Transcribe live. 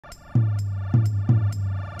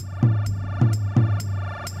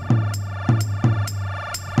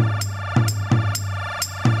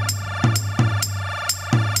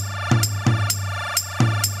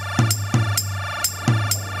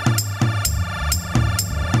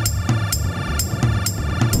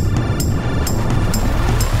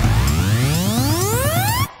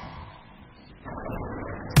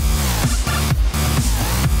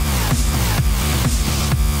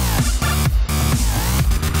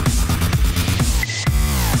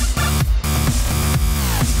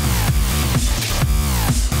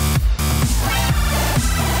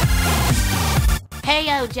Hey,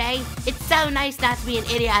 OJ, it's so nice not to be an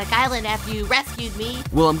idiotic island after you rescued me.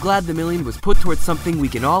 Well, I'm glad the million was put towards something we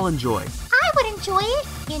can all enjoy. I would enjoy it,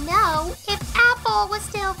 if Apple was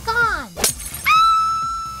still gone.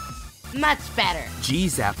 Much better.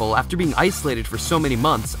 Geez, Apple, after being isolated for so many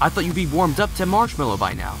months, I thought you'd be warmed up to Marshmallow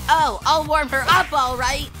by now. Oh, I'll warm her up, all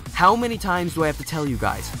right. How many times do I have to tell you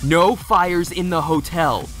guys? No fires in the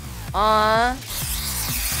hotel.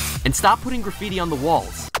 And stop putting graffiti on the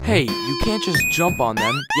walls. Hey, you can't just jump on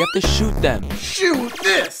them. You have to shoot them. Shoot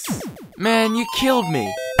this! Man, you killed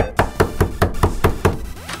me.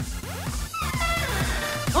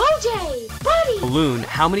 OJ, buddy! Balloon,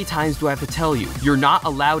 how many times do I have to tell you? You're not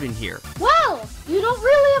allowed in here. Well, you don't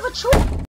really have a choice.